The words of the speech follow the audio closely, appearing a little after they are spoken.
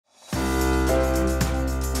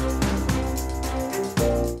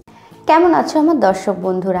কেমন আছো আমার দর্শক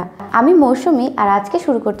বন্ধুরা? আমি মৌসুমি আর আজকে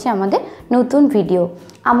শুরু করছি আমাদের নতুন ভিডিও।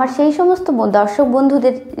 আমার সেই সমস্ত দর্শক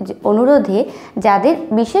বন্ধুদের অনুরোধে, যাদের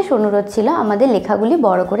বিশেষ অনুরোধ ছিল আমাদের লেখাগুলি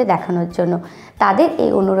বড় করে দেখানোর জন্য, তাদের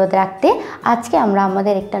এই অনুরোধ রাখতে আজকে আমরা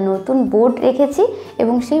আমাদের একটা নতুন বোর্ড রেখেছি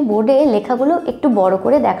এবং সেই বোর্ডে লেখাগুলো একটু বড়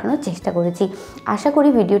করে দেখানোর চেষ্টা করেছি। আশা করি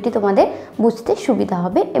ভিডিওটি তোমাদের বুঝতে সুবিধা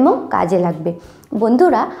হবে এবং কাজে লাগবে।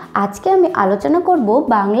 বন্ধুরা, আজকে আমি আলোচনা করব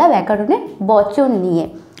বাংলা ব্যাকরণের বচন নিয়ে।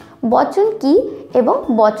 বচন কি এবং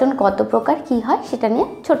বচন কত প্রকার, কি হয় সেটা নিয়ে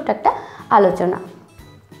ছোট্ট একটা আলোচনা।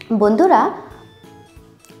 বন্ধুরা,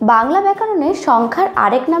 বাংলা ব্যাকরণের সংখ্যার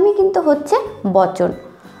আরেক নামই কিন্তু হচ্ছে বচন।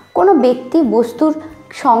 কোনো ব্যক্তি বস্তুর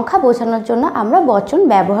সংখ্যা বোঝানোর জন্য আমরা বচন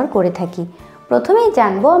ব্যবহার করে থাকি। প্রথমেই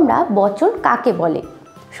জানবো আমরা বচন কাকে বলে।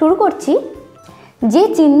 শুরু করছি। যে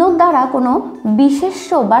চিহ্ন দ্বারা কোনো বিশেষ্য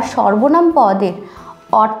বা সর্বনাম পদের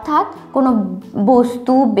অর্থাৎ কোনো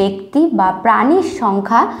বস্তু, ব্যক্তি বা প্রাণীর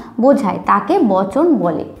সংখ্যা বোঝায় তাকে বচন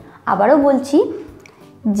বলে। আবারও বলছি,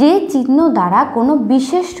 যে চিহ্ন দ্বারা কোনো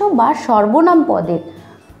বিশেষ্য বা সর্বনাম পদের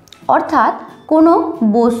অর্থাৎ কোনো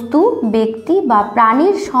বস্তু, ব্যক্তি বা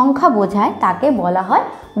প্রাণীর সংখ্যা বোঝায় তাকে বলা হয়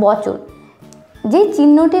বচন। যে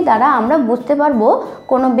চিহ্নটি দ্বারা আমরা বুঝতে পারবো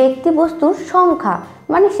কোনো ব্যক্তি বস্তুর সংখ্যা,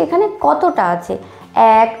 মানে সেখানে কতটা আছে,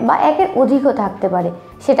 এক বা একের অধিকও থাকতে পারে,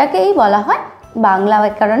 সেটাকেই বলা হয় বাংলা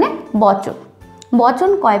ব্যাকরণে বচন। বচন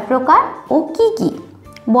কয় প্রকার ও কি কি?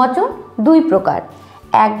 বচন দুই প্রকার,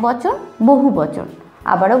 এক বচন, বহু বচন।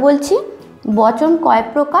 আবারও বলছি, বচন কয়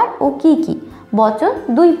প্রকার ও কি কি? বচন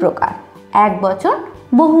দুই প্রকার, এক বচন,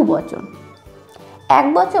 বহু বচন। এক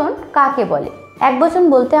বচন কাকে বলে? এক বচন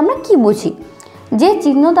বলতে আমরা কি বুঝি? যে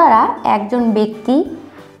চিহ্ন দ্বারা একজন ব্যক্তি,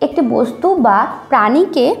 একটি বস্তু বা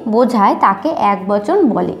প্রাণীকে বোঝায় তাকে এক বচন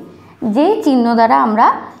বলে। যে চিহ্ন দ্বারা আমরা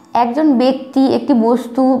একজন ব্যক্তি, একটি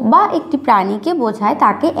বস্তু বা একটি প্রাণীকে বোঝায়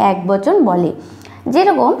তাকে এক বচন বলে।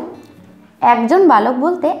 যেরকম একজন বালক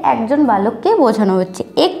বলতে একজন বালককে বোঝানো হচ্ছে,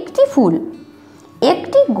 একটি ফুল,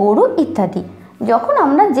 একটি গরু ইত্যাদি। যখন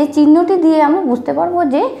আমরা যে চিহ্নটি দিয়ে আমরা বুঝতে পারবো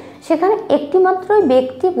যে সেখানে একটি মাত্রই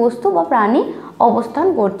ব্যক্তি, বস্তু বা প্রাণী অবস্থান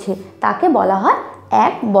করছে, তাকে বলা হয়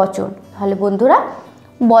এক বচন। তাহলে বন্ধুরা,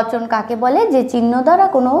 বচন কাকে বলে? যে চিহ্ন দ্বারা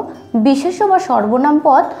কোনো বিশেষ্য বা সর্বনাম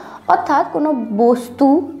পদ অর্থাৎ কোনো বস্তু,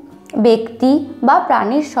 ব্যক্তি বা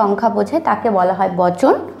প্রাণীর সংখ্যা বোঝায় তাকে বলা হয়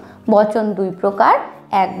বচন। বচন দুই প্রকার,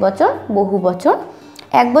 এক বচন, বহু বচন।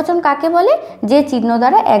 এক বচন কাকে বলে? যে চিহ্ন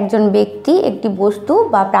দ্বারা একজন ব্যক্তি, একটি বস্তু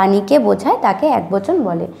বা প্রাণীকে বোঝায় তাকে এক বচন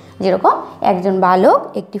বলে। যেরকম একজন বালক,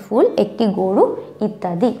 একটি ফুল, একটি গরু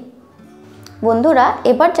ইত্যাদি। বন্ধুরা,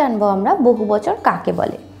 এবার জানবো আমরা বহু বচন কাকে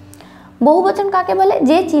বলে। বহু বচন কাকে বলে?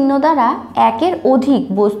 যে চিহ্ন দ্বারা একের অধিক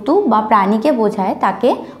বস্তু বা প্রাণীকে বোঝায় তাকে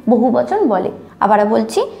বহু বচন বলে। আবার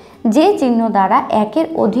বলছি, যে চিহ্ন দ্বারা একের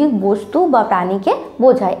অধিক বস্তু বা প্রাণীকে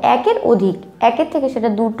বোঝায়, একের অধিক, একের থেকে সেটা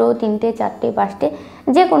দুটো, তিনটে, চারটে, পাঁচটে,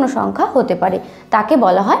 যে কোনো সংখ্যা হতে পারে, তাকে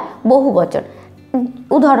বলা হয় বহু বচন।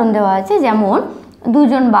 উদাহরণ দেওয়া আছে, যেমন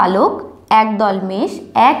দুজন বালক, একদল মেষ,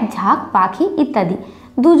 এক ঝাঁক পাখি ইত্যাদি।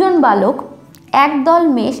 দুজন বালক, একদল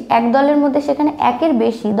মেষ, এক দলের মধ্যে সেখানে একের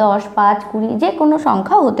বেশি, 10, 5, 20 যে কোনো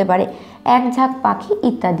সংখ্যা হতে পারে, এক ঝাঁক পাখি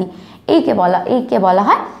ইত্যাদি। এইকে বলা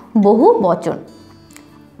হয় বহু বচন।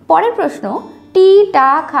 পরের প্রশ্ন, টি, টা,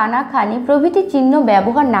 খানা, খানি প্রভৃতি চিহ্ন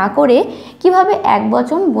ব্যবহার না করে কিভাবে এক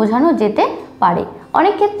বচন বোঝানো যেতে পারে?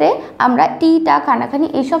 অনেক ক্ষেত্রে আমরা টি, টা, খানা, খানি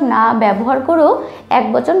এইসব না ব্যবহার করেও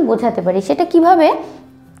এক বচন বোঝাতে পারি। সেটা কিভাবে?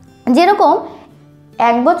 যেরকম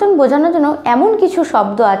এক বচন বোঝানোর জন্য এমন কিছু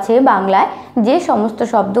শব্দ আছে বাংলায়, যে সমস্ত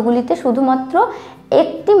শব্দগুলিতে শুধুমাত্র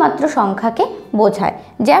একটি মাত্র সংখ্যাকে বোঝায়।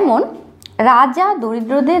 যেমন রাজা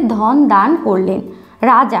দরিদ্রদের ধন দান করলেন।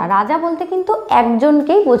 রাজা, রাজা বলতে কিন্তু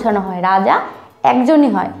একজনকেই বোঝানো হয়, রাজা একজনই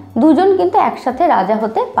হয়, দুজন কিন্তু একসাথে রাজা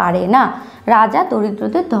হতে পারে না। রাজা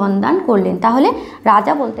দরিদ্রদের ধন দান করলেন, তাহলে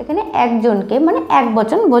রাজা বলতে এখানে একজনকে, মানে এক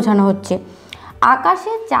বচন বোঝানো হচ্ছে।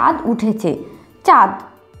 আকাশে চাঁদ উঠেছে। চাঁদ,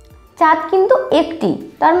 চাঁদ কিন্তু একটি,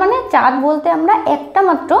 তার মানে চাঁদ বলতে আমরা একটা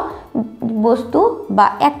মাত্র বস্তু বা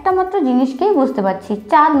একটা মাত্র জিনিসকেই বুঝতে পারছি,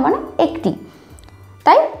 চাঁদ মানে একটি,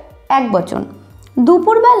 তাই এক বচন।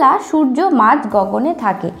 দুপুরবেলা সূর্য মাঝ গগনে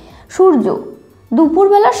থাকে। সূর্য,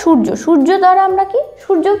 দুপুরবেলা সূর্য, সূর্য দ্বারা আমরা কি?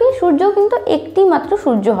 সূর্য কিন্তু একটি মাত্র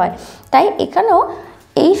সূর্য হয়, তাই এখানেও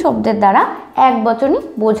এই শব্দের দ্বারা এক বচনই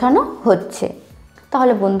বোঝানো হচ্ছে।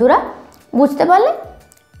 তাহলে বন্ধুরা, বুঝতে পারলে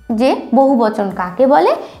যে বহু বচন কাকে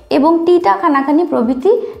বলে এবং টি, টা, খানাখানি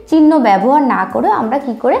প্রভৃতি চিহ্ন ব্যবহার না করে আমরা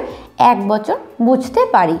কি করে এক বচন বুঝতে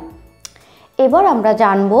পারি। এবার আমরা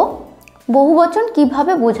জানব বহু বচন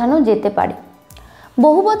কিভাবে বোঝানো যেতে পারে।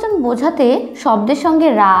 বহু বচন বোঝাতে শব্দের সঙ্গে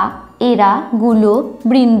রা, এরা, গুলো,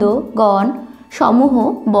 বৃন্দ, গণ, সমূহ,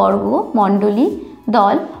 বর্গ, মণ্ডলী,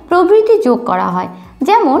 দল প্রভৃতি যোগ করা হয়।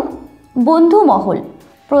 যেমন বন্ধুমহল,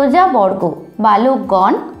 প্রজাবর্গ,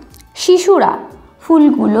 বালকগণ, শিশুরা,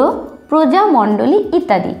 ফুলগুলো, প্রজামণ্ডলী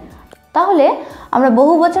ইত্যাদি। তাহলে আমরা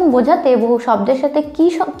বহুবচন বোঝাতে বহু শব্দের সাথে কি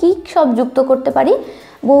সব যুক্ত করতে পারি?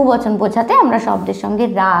 বহুবচন বোঝাতে আমরা শব্দের সঙ্গে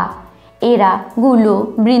রা, এরা, গুলো,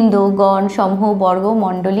 বৃন্দ, গণ, সমূহ, বর্গ,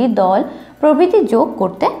 মণ্ডলী, দল প্রভৃতি যোগ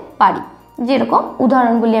করতে পারি। যেরকম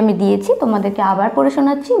উদাহরণগুলি আমি দিয়েছি, তোমাদেরকে আবার পড়ে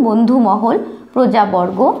শোনাচ্ছি। বন্ধুমহল,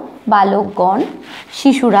 প্রজাবর্গ, বালকগণ,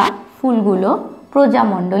 শিশুরা, ফুলগুলো,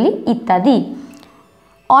 প্রজামণ্ডলী ইত্যাদি।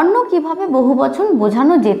 অন্য কিভাবে বহুবচন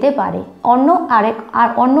বোঝানো যেতে পারে?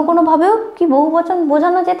 অন্য কোনোভাবেও কি বহুবচন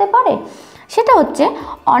বোঝানো যেতে পারে? সেটা হচ্ছে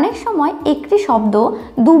অনেক সময় একটি শব্দ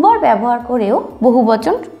দুবার ব্যবহার করেও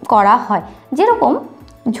বহুবচন করা হয়। যেরকম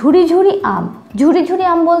ঝুড়ি ঝুড়ি আম। ঝুড়ি ঝুড়ি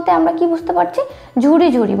আম বলতে আমরা কি বুঝতে পারছি? ঝুড়ি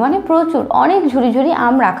ঝুড়ি মানে প্রচুর, অনেক ঝুড়ি ঝুড়ি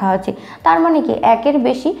আম রাখা আছে, তার মানে কি একের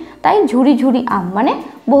বেশি, তাই ঝুড়ি ঝুড়ি আম মানে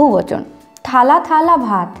বহুবচন। থালা থালা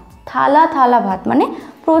ভাত, থালা থালা ভাত মানে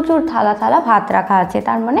প্রচুর থালা থালা ভাত রাখা আছে,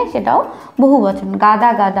 তার মানে সেটাও বহুবচন। গাদা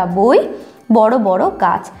গাদা বই, বড় বড়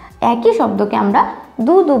গাছ। একই শব্দকে আমরা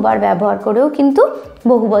দুবার ব্যবহার করেও কিন্তু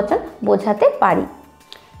বহুবচন বোঝাতে পারি।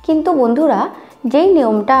 কিন্তু বন্ধুরা, যেই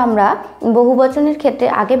নিয়মটা আমরা বহুবচনের ক্ষেত্রে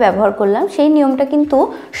আগে ব্যবহার করলাম, সেই নিয়মটা কিন্তু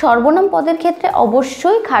সর্বনাম পদের ক্ষেত্রে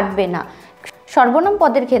অবশ্যই খাটবে না। সর্বনাম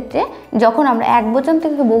পদের ক্ষেত্রে যখন আমরা একবচন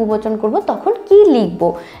থেকে বহুবচন করব তখন কি লিখব?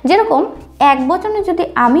 যেরকম একবচনে যদি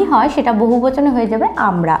আমি হয় সেটা বহুবচনে হয়ে যাবে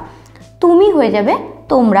আমরা, তুমি হয়ে যাবে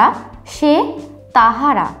তোমরা, সে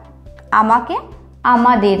তাহারা, আমাকে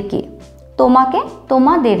আমাদেরকে, তোমাকে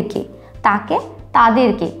তোমাদেরকে, তাকে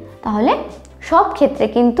তাদেরকে। তাহলে সব ক্ষেত্রে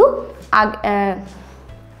কিন্তু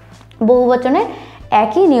বহুবচনের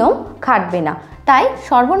একই নিয়ম খাটবে না। তাই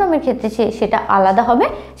সর্বনামের ক্ষেত্রে সেটা আলাদা হবে।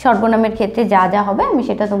 সর্বনামের ক্ষেত্রে যা যা হবে আমি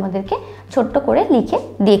সেটা তোমাদেরকে ছোট্ট করে লিখে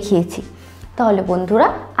দেখিয়েছি। তাহলে বন্ধুরা,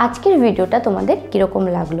 আজকের ভিডিওটা তোমাদের কীরকম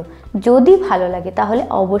লাগলো? যদি ভালো লাগে তাহলে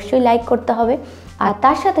অবশ্যই লাইক করতে হবে, আর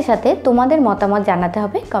তার সাথে সাথে তোমাদের মতামত জানাতে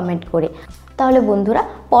হবে কমেন্ট করে। তাহলে বন্ধুরা,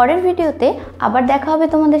 পরের ভিডিওতে আবার দেখা হবে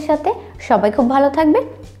তোমাদের সাথে। সবাই খুব ভালো থাকবে।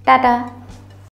 টাটা।